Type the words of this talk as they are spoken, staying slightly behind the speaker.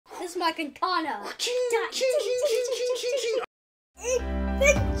This is my katana. Adventures!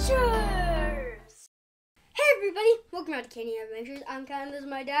 Hey everybody, welcome back to KDM Adventures. I'm Kyle, this is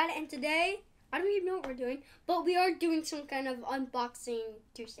my dad, and today, I don't even know what we're doing, but we are doing some kind of unboxing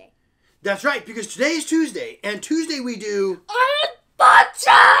Tuesday. That's right, because today is Tuesday, and Tuesday we do...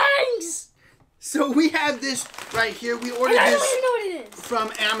 unboxings! So we have this right here. We ordered I this don't even know what it is.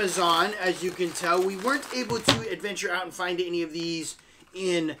 from Amazon, as you can tell. We weren't able to adventure out and find any of these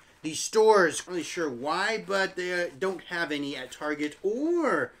in the stores. I'm not really sure why, but they don't have any at Target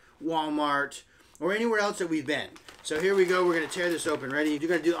or Walmart or anywhere else that we've been. So here we go. We're going to tear this open. Ready? You're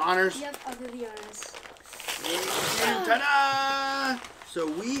going to do the honors? Yep, I'll do the honors. And ta-da! So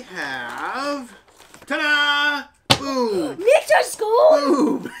we have... Ta-da! Boom! Ninja School!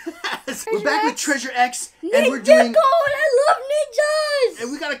 Boom! We're back with Treasure X, and Ninja we're doing... Gold! I love ninjas!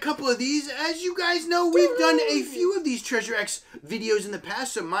 And we got a couple of these. As you guys know, we've done a few of these Treasure X videos in the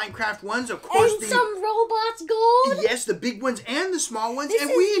past. Some Minecraft ones, of course. And some robots gold. Yes, the big ones and the small ones. This and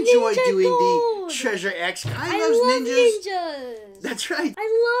is we enjoy Ninja doing Gold. the Treasure X. I loves love ninjas. That's right. I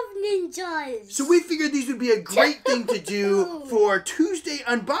love ninjas. So we figured these would be a great thing to do for Tuesday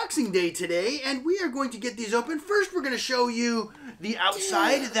unboxing day today. And we are going to get these open. First, we're going to show you the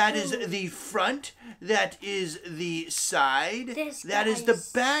outside. That is the front. That is the side. That is the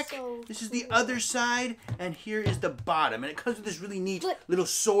back. So this is the other side. And here is the bottom. And it comes with this really neat little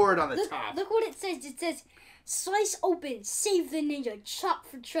sword on the top. Look what it says. It says, slice open, save the ninja, chop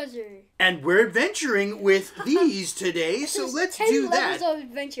for treasure. And we're adventuring with these today. So let's do that. 10 levels of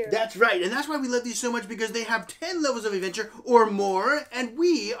adventure. That's right. And that's why we love these so much, because they have 10 levels of adventure or more. And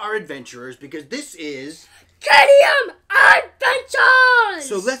we are adventurers because this is... KDM Adventures!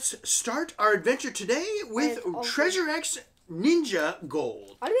 So let's start our adventure today with Treasure X Ninja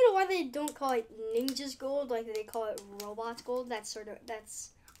Gold. I don't know why they don't call it Ninjas Gold, like they call it Robots Gold. That's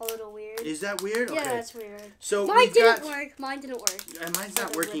a little weird. Is that weird? Yeah, Okay. that's weird. So Mine didn't work. And mine's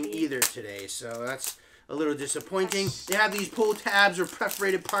not working either today, so that's a little disappointing. They have these pull tabs or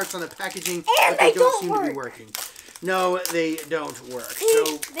perforated parts on the packaging, and but they don't seem work. to be working. No, they don't work.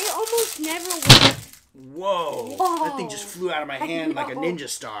 So they almost never work. Whoa. That thing just flew out of my hand like a ninja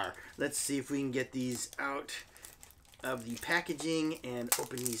star. Let's see if we can get these out of the packaging and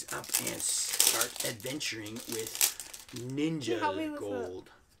open these up and start adventuring with Ninja Gold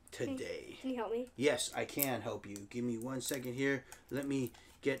today. Can you help me? Yes, I can help you. Give me 1 second here. Let me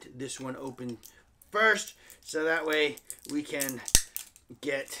get this one open first, so that way we can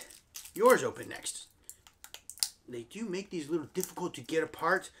get yours open next. They do make these a little difficult to get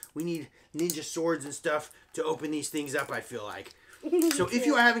apart. We need ninja swords and stuff to open these things up, I feel like. So if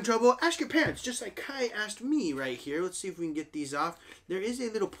you are having trouble, ask your parents, just like Kai asked me right here. Let's see if we can get these off. There is a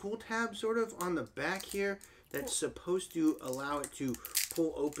little pull tab sort of on the back here that's supposed to allow it to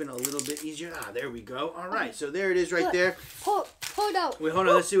pull open a little bit easier. Ah, there we go. All right, so there it is right there. Pull it out. Wait, hold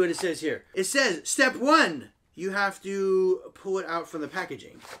on. Let's see what it says here. It says, step 1. You have to pull it out from the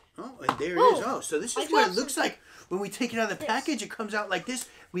packaging. Oh, and there it is. Oh, so this is what it looks like. When we take it out of the package, it comes out like this.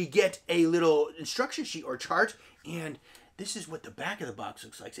 We get a little instruction sheet or chart, and this is what the back of the box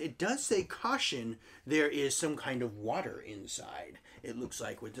looks like. It does say caution. There is some kind of water inside. It looks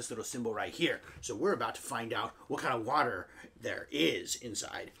like with this little symbol right here. So we're about to find out what kind of water there is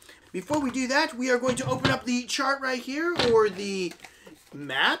inside. Before we do that, we are going to open up the chart right here, or the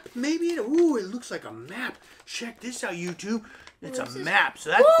map, maybe? Ooh, it looks like a map. Check this out, YouTube. It's a map, so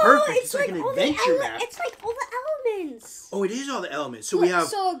that's perfect. It's like an adventure map. It's like all the elements. Oh, it is all the elements. So we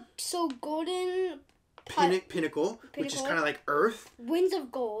have so golden pinnacle, which is kind of like earth. Winds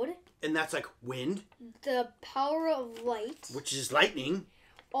of gold. And that's like wind. The power of light, which is lightning.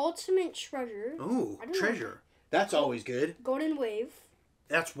 Ultimate treasure. Oh, treasure. That's always good. Golden wave.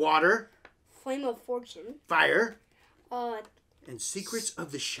 That's water. Flame of fortune. Fire. And Secrets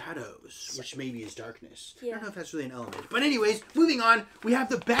of the Shadows, which maybe is darkness. Yeah. I don't know if that's really an element. But anyways, moving on, we have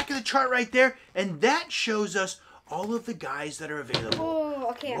the back of the chart right there, and that shows us all of the guys that are available. Oh,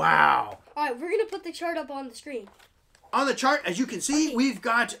 okay. Wow. All right, we're going to put the chart up on the screen. On the chart, as you can see, we've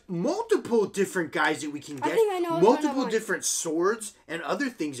got multiple different guys that we can get. I think I know multiple different swords and other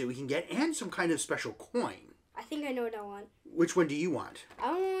things that we can get, and some kind of special coin. I think I know what I want. Which one do you want?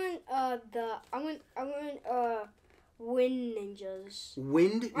 I want Wind ninjas.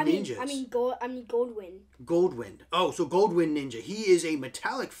 Wind ninjas. I mean gold wind. Gold wind. Oh, so gold wind ninja. He is a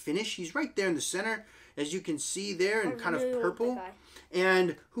metallic finish. He's right there in the center, as you can see there, and kind of purple.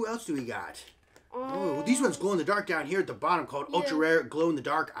 And who else do we got? Oh, these ones glow in the dark down here at the bottom, called ultra rare glow in the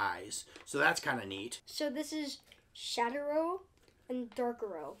dark eyes. So that's kind of neat. So this is Shadow and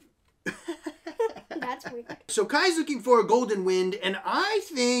Darkero. That's weird. So Kai's looking for a golden wind, and I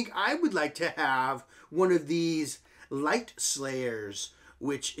think I would like to have one of these light slayers,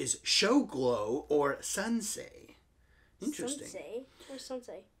 which is show glow or sunsei. Interesting. Sunsei? Where's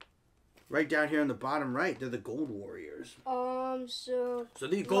Sunsei? Right down here on the bottom right, they're the gold warriors. So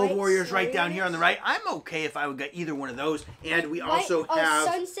these gold warriors right down here on the right. I'm okay if I would get either one of those. And we also have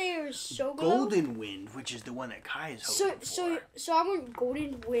Sunsei or Show Glow? Golden Wind, which is the one that Kai is hoping for. So I want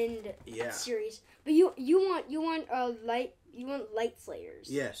Golden Wind series. But you want light slayers.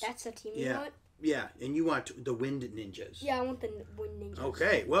 Yes. That's the team you want? Yeah, and you want the Wind Ninjas. Yeah, I want the Wind Ninjas.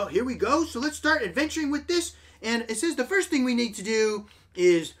 Okay, well, here we go. So let's start adventuring with this. And it says the first thing we need to do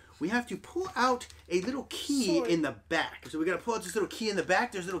is we have to pull out a little key in the back. So we're going to pull out this little key in the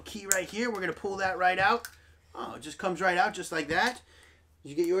back. There's a little key right here. We're going to pull that right out. Oh, it just comes right out just like that. Did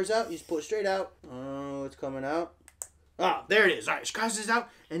you get yours out? You just pull it straight out. Oh, it's coming out. Oh, there it is. All right, scratch this out.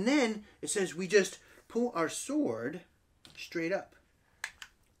 And then it says we just pull our sword straight up.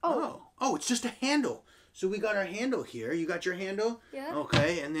 Oh, it's just a handle. So we got our handle here. You got your handle? Yeah.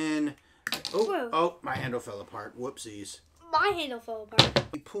 Okay, and then... Oh, my handle fell apart. Whoopsies. My handle fell apart.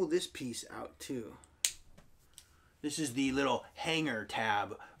 We pull this piece out too. This is the little hanger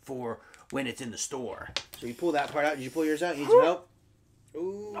tab for when it's in the store. So you pull that part out. Did you pull yours out? You need some help?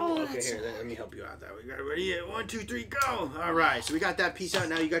 Ooh. Okay, here. Let me help you out. That way. You got it ready? 1, 2, 3, go. All right. So we got that piece out.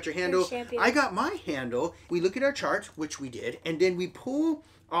 Now you got your handle. I got my handle. We look at our chart, which we did, and then we pull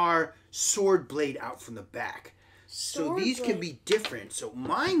our sword blade out from the back. So these can be different. So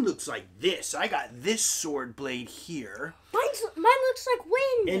mine looks like this. I got this sword blade here. Mine looks like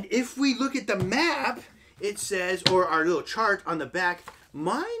wind. And if we look at the map, it says, or our little chart on the back,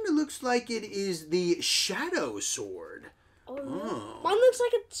 mine looks like it is the shadow sword. Oh. Mine looks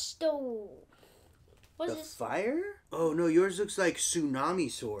like a stove. What is this? Fire? Oh, no, yours looks like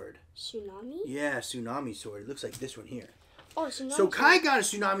tsunami sword. Tsunami? Yeah, tsunami sword. It looks like this one here. Oh, tsunami so Kai got a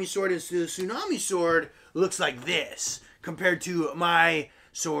tsunami sword, and the tsunami sword looks like this compared to my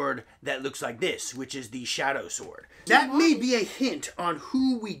sword that looks like this, which is the shadow sword. That may be a hint on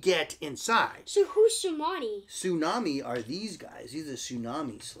who we get inside. So who's Tsunami? Tsunami are these guys. These are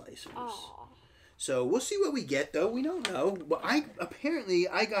tsunami slicers. Oh. So we'll see what we get, though. We don't know. But I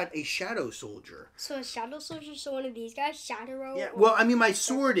got a shadow soldier. So a shadow soldier, so one of these guys, Shadow. Yeah. Well, I mean, my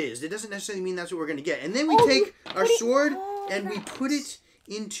sword is. It doesn't necessarily mean that's what we're gonna get. And then we take our sword and we put it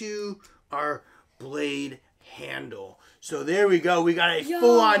into our blade handle. So there we go. We got a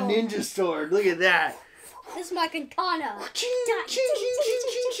full-on ninja sword. Look at that. This is my katana.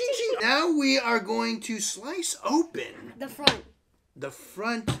 Now we are going to slice open the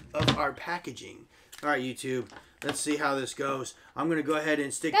front of our packaging. All right, YouTube. Let's see how this goes. I'm going to go ahead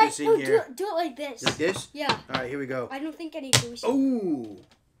and stick this in here. Do it like this. Like this? Yeah. All right, here we go. I don't think I need to. Ooh.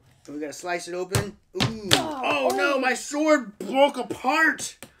 And we got to slice it open. Ooh. Oh, no, my sword broke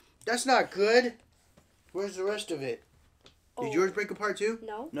apart. That's not good. Where's the rest of it? Did yours break apart too?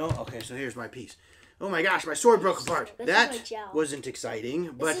 No. No? Okay, so here's my piece. Oh my gosh, my sword broke apart. That wasn't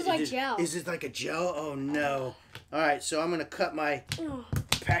exciting. But this is like gel. Is it like a gel? Oh no. Alright, so I'm going to cut my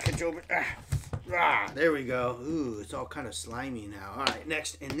package open. There we go. Ooh, it's all kind of slimy now. Alright,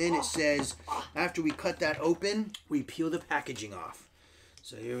 next. And then it says, after we cut that open, we peel the packaging off.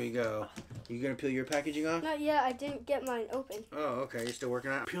 So here we go. You going to peel your packaging off? Not yet. I didn't get mine open. Oh, okay. You're still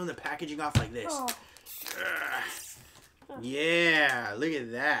working on it. Peeling the packaging off like this. Yeah, look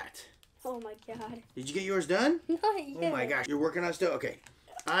at that. Oh my god. Did you get yours done? Not yet. Oh my gosh. You're working on it still? Okay.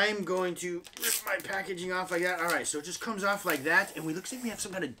 I'm going to rip my packaging off like that. All right, so it just comes off like that, and we looks like we have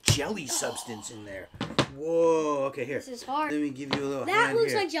some kind of jelly substance in there. Whoa. Okay, here. This is hard. Let me give you a little hand That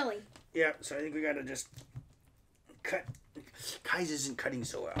looks here. like jelly. Yeah, so I think we got to just cut. Kai's isn't cutting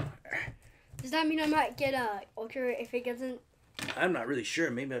so well. Does that mean I might get ultra if it doesn't? I'm not really sure.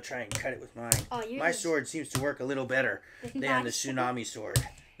 Maybe I'll try and cut it with mine. Oh, my sword seems to work a little better than the tsunami sword.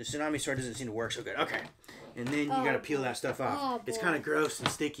 The tsunami sword doesn't seem to work so good. Okay. And then you got to peel that stuff off. Oh, it's kind of gross and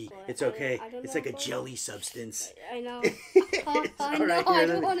sticky. It's okay. It's like a jelly substance. I know. I know. I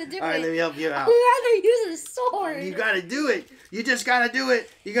don't want to do it. All right, let me help you out. I'd rather use a sword. You got to do it. You just got to do it.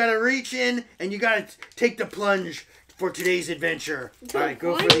 You got to reach in and you got to take the plunge for today's adventure. All right,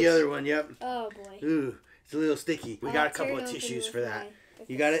 go for the other one. Yep. Oh, boy. Ooh, it's a little sticky. We got a couple of tissues for that.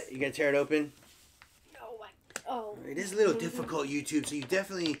 You got it? You got to tear it open? Oh. It is a little difficult, YouTube, so you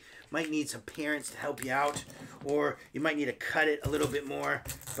definitely might need some parents to help you out, or you might need to cut it a little bit more,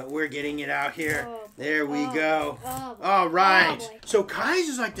 but we're getting it out here. There we go. All right. So Kai's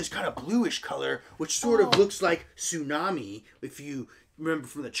is like this kind of bluish color, which sort of looks like tsunami if you remember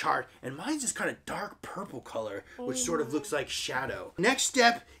from the chart. And mine's this kind of dark purple color, which sort of looks like shadow. Next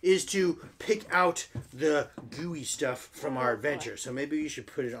step is to pick out the gooey stuff from our adventure. So maybe you should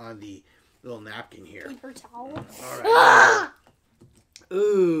put it on the little napkin here. Paper towel. All right. Ah!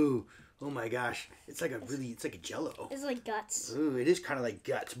 Ooh. Oh my gosh. It's like a jello. It's like guts. Ooh, it is kind of like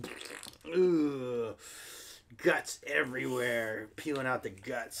guts. Ooh. Guts everywhere. Peeling out the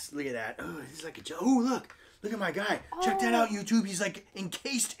guts. Look at that. Oh, it's like a jello. Ooh, look. Look at my guy. Check that out, YouTube. He's like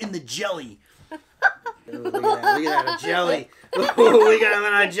encased in the jelly. Ooh, look at that. Look at that. A jelly. Ooh, we got a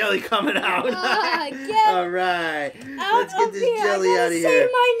lot of jelly coming out. All right. Let's get this jelly out of here. Save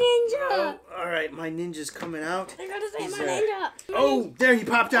my ninja. Oh, all right. My ninja's coming out. I gotta save my ninja. Oh, there he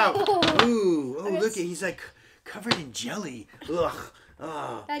popped out. Ooh. Oh, look at he's like covered in jelly. Ugh.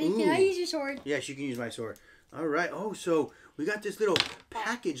 Oh, Daddy, can I use your sword? Yes, you can use my sword. All right. Oh, so we got this little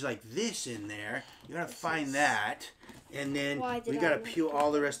package like this in there. You gotta find that. And then we gotta peel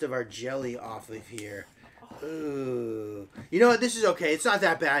all the rest of our jelly off of here. Ooh. You know what? This is okay. It's not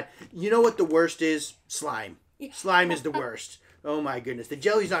that bad. You know what the worst is? Slime. Slime is the worst. Oh my goodness. The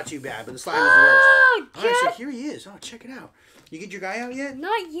jelly's not too bad, but the slime is the worst. All right, so here he is. Oh, check it out. You get your guy out yet?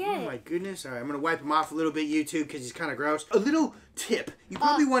 Not yet. Oh my goodness. All right, I'm going to wipe him off a little bit, YouTube, because he's kind of gross. A little tip. You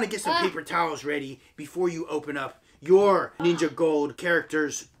probably want to get some paper towels ready before you open up your Ninja Gold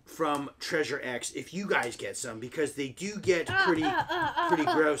characters from Treasure X, if you guys get some, because they do get pretty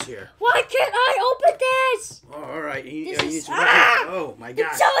gross here. Why can't I open this? Oh, all right. This oh my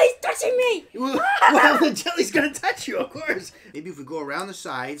gosh. The jelly's touching me. Well, the jelly's gonna touch you, of course. Maybe if we go around the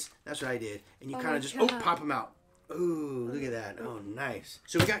sides, that's what I did, and you kind of just pop them out. Ooh, look at that. Oh, nice.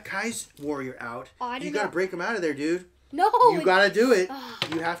 So we got Kai's warrior out. You gotta break him out of there, dude. No. You gotta do it.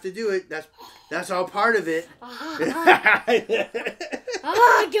 You have to do it. That's all part of it.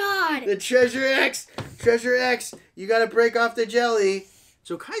 Oh God! The Treasure X. You gotta break off the jelly.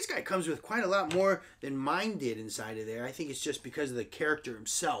 So Kai's guy comes with quite a lot more than mine did inside of there. I think it's just because of the character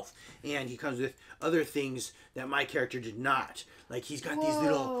himself, and he comes with other things that my character did not. Like he's got these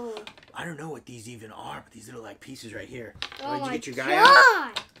little, I don't know what these even are, but these little like pieces right here. Oh did you get your guy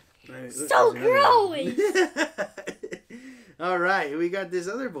out? Right, so gross! All right, we got this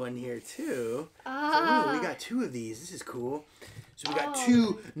other one here too. So, we got two of these. This is cool. So we got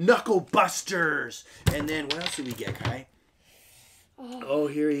two knuckle busters, and then what else did we get, Kai? Oh,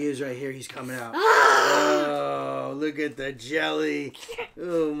 here he is right here. He's coming out. Oh, look at the jelly.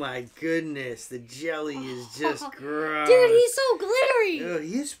 Oh, my goodness. The jelly is just gross. Dude, he's so glittery. Oh,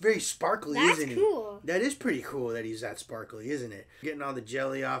 he is very sparkly, isn't he? That's cool. That is pretty cool that he's that sparkly, isn't it? Getting all the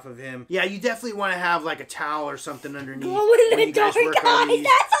jelly off of him. Yeah, you definitely want to have like a towel or something underneath. Glow in the dark eyes.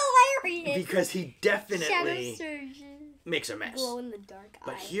 That's hilarious. Because he definitely makes a mess. Glow in the dark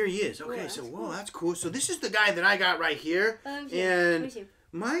But here he is. Okay, so whoa, that's cool. So this is the guy that I got right here. And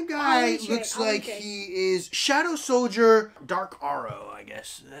my guy looks like he is Shadow Soldier Dark Aro, I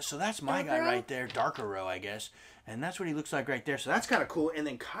guess. So that's my guy right there, Dark Aro, I guess. And that's what he looks like right there. So that's kind of cool. And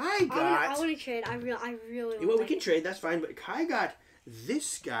then Kai got... I want to trade. I really want Well, we can trade. That's fine. But Kai got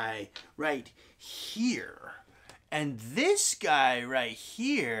this guy right here. And this guy right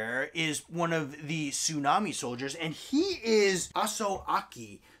here is one of the Tsunami soldiers, and he is Aso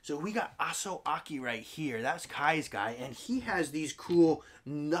Aki. So we got Aso Aki right here. That's Kai's guy, and he has these cool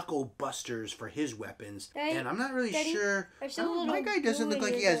knuckle busters for his weapons. Daddy, and I'm not really sure. My guy doesn't look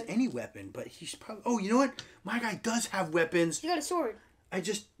like he has any weapon, but he's probably... Oh, you know what? My guy does have weapons. He got a sword. I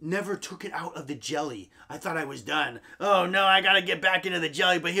just never took it out of the jelly. I thought I was done. Oh no, I gotta get back into the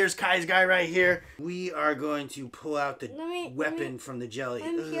jelly, but here's Kai's guy right here. We are going to pull out the weapon from the jelly.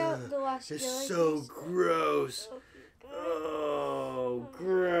 It's so gross. Oh,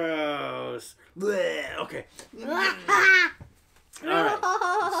 gross. Blech. Okay. Alright,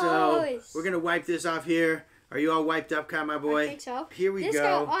 so we're gonna wipe this off here. Are you all wiped up, Kai, my boy? I think so. Here we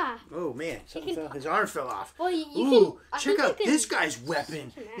go. Oh, man. His arm fell off. Well, Ooh, check out this guy's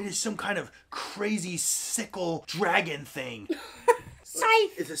weapon. It is some kind of crazy sickle dragon thing.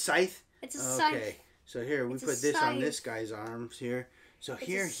 Scythe. It's a scythe? It's a scythe. Okay. So here, we put this on this guy's arms here. So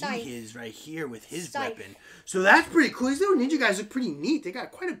here he is right here with his weapon. So that's pretty cool. These little ninja guys look pretty neat. They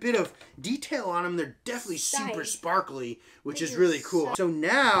got quite a bit of detail on them. They're definitely super sparkly, which is really cool. So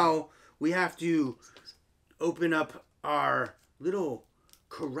now we have to... open up our little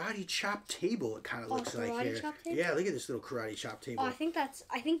karate chop table. It kind of looks like here. Yeah, look at this little karate chop table. Oh, I think that's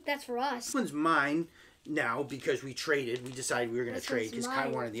for us. This one's mine now because we traded. We decided we were going to trade because Kai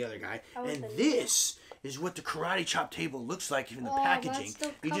wanted the other guy. And this is what the karate chop table looks like in the packaging.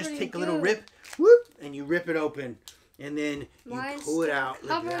 You just take a little rip, whoop, and you rip it open. And then you Mine's pull it out.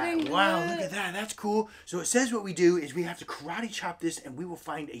 Look at that. Wow, look at that. That's cool. So it says what we do is we have to karate chop this and we will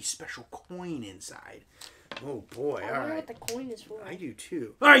find a special coin inside. Oh boy, I wonder what the coin is for. I do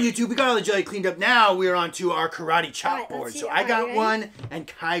too. All right, YouTube, we got all the jelly cleaned up. Now we're on to our karate chop board. So I got one and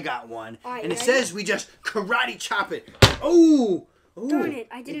Kai got one. And it says we just karate chop it. Oh! Darn it,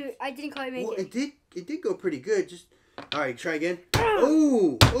 I didn't quite make it. It did go pretty good. Just all right, try again.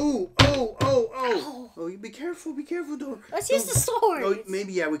 Oh, you be careful, don't. Let's use the sword. Oh,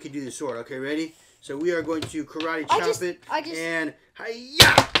 maybe we could do the sword. Okay, ready? So we are going to karate chop it. And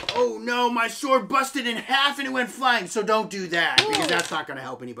hi-ya! Oh no, my sword busted in half and it went flying. So don't do that because that's not going to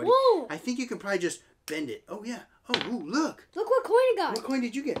help anybody. Whoa. I think you can probably just bend it. Oh yeah. Oh, ooh, look. Look what coin I got. What coin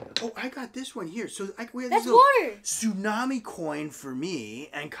did you get? Oh, I got this one here. So we have this little water. Tsunami coin for me,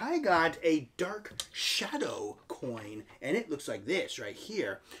 and Kai got a dark shadow coin, and it looks like this right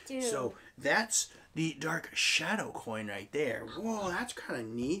here. Dude. So that's the dark shadow coin right there. Whoa, that's kind of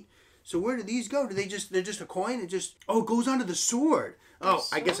neat. So where do these go? They're just a coin? It goes onto the sword. Oh,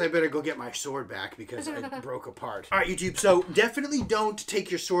 I guess I better go get my sword back because it broke apart. All right, YouTube. So definitely don't take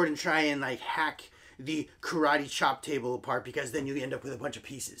your sword and try and like hack the karate chop table apart because then you end up with a bunch of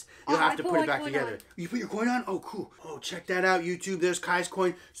pieces. You'll have to put it back together. You put your coin on? Oh, cool. Oh, check that out, YouTube. There's Kai's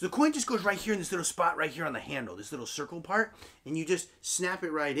coin. So the coin just goes right here in this little spot right here on the handle, this little circle part, and you just snap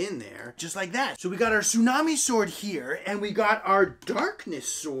it right in there, just like that. So we got our tsunami sword here, and we got our darkness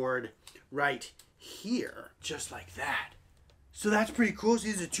sword right here, just like that. So that's pretty cool. So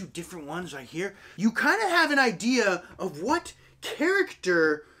these are two different ones right here. You kind of have an idea of what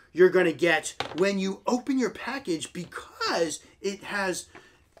character you're going to get when you open your package because it has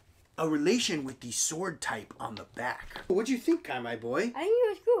a relation with the sword type on the back. What'd you think, Kai, my boy? I think it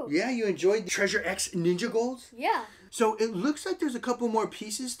was cool. Yeah, you enjoyed the Treasure X Ninja Golds? Yeah. So it looks like there's a couple more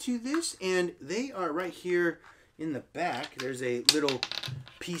pieces to this, and they are right here in the back. There's a little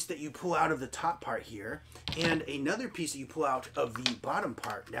piece that you pull out of the top part here, and another piece that you pull out of the bottom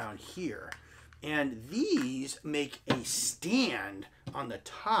part down here. And these make a stand on the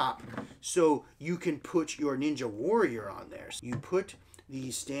top so you can put your Ninja Warrior on there. So you put the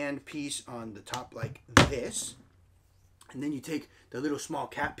stand piece on the top like this, and then you take the little small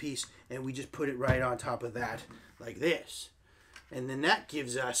cap piece and we just put it right on top of that like this. And then that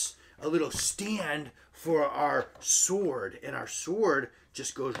gives us a little stand for our sword, and our sword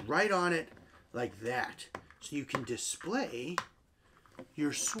just goes right on it like that. So you can display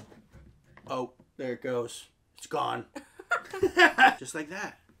your sword. Oh, there it goes. It's gone. Just like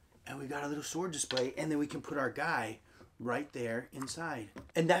that. And we got a little sword display, and then we can put our guy right there inside.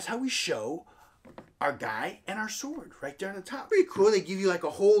 And that's how we show our guy and our sword right there on the top. Pretty cool. They give you like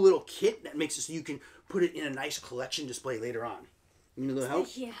a whole little kit that makes it so you can put it in a nice collection display later on. You need a little help?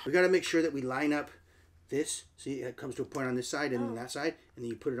 Yeah. We got to make sure that we line up this. See, it comes to a point on this side and then that side, and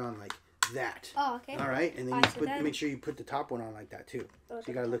then you put it on like that. Oh, okay. All right, and then you make sure you put the top one on like that too. So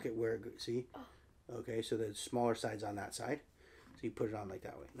you got to look at where it goes. See? Oh. Okay, so the smaller side's on that side. So you put it on like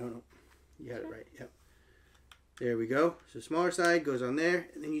that way. No. You had it right. Yep. There we go. So the smaller side goes on there,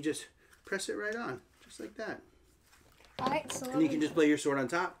 and then you just press it right on, just like that. All right, so and you can display your sword on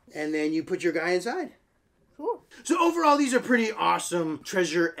top, and then you put your guy inside. Cool. So overall, these are pretty awesome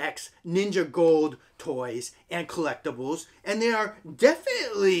Treasure X Ninja Gold toys and collectibles, and they are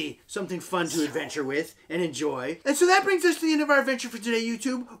definitely something fun to adventure with and enjoy. And so that brings us to the end of our adventure for today,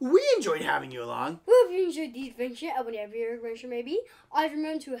 YouTube. We enjoyed having you along. We hope you enjoyed the adventure, and whatever your adventure may be, always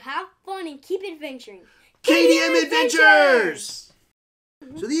remember to have fun and keep adventuring. KDM Adventures!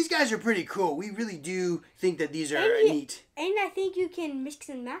 So these guys are pretty cool. We really do think that these are neat. And I think you can mix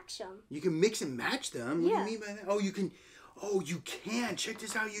and match them. You can mix and match them? What do you mean by that? Oh, you can. Oh, you can. Check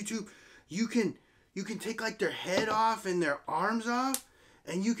this out, YouTube. You can take like their head off and their arms off,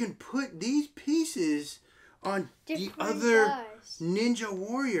 and you can put these pieces on the other Ninja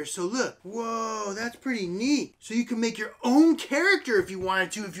Warrior. So look, whoa, that's pretty neat. So you can make your own character if you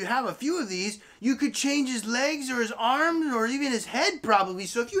wanted to. If you have a few of these, you could change his legs or his arms or even his head probably.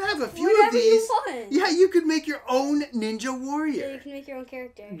 So if you have a few of these, yeah, you could make your own Ninja Warrior. Yeah, you can make your own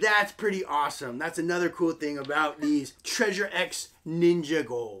character. That's pretty awesome. That's another cool thing about these Treasure X Ninja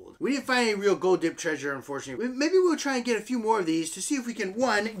Gold. We didn't find any real gold dip treasure, unfortunately. Maybe we'll try and get a few more of these to see if we can,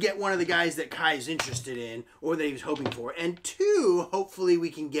 one, get one of the guys that Kai is interested in or that he was hoping for, and two, hopefully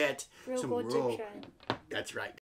we can get some real... That's right.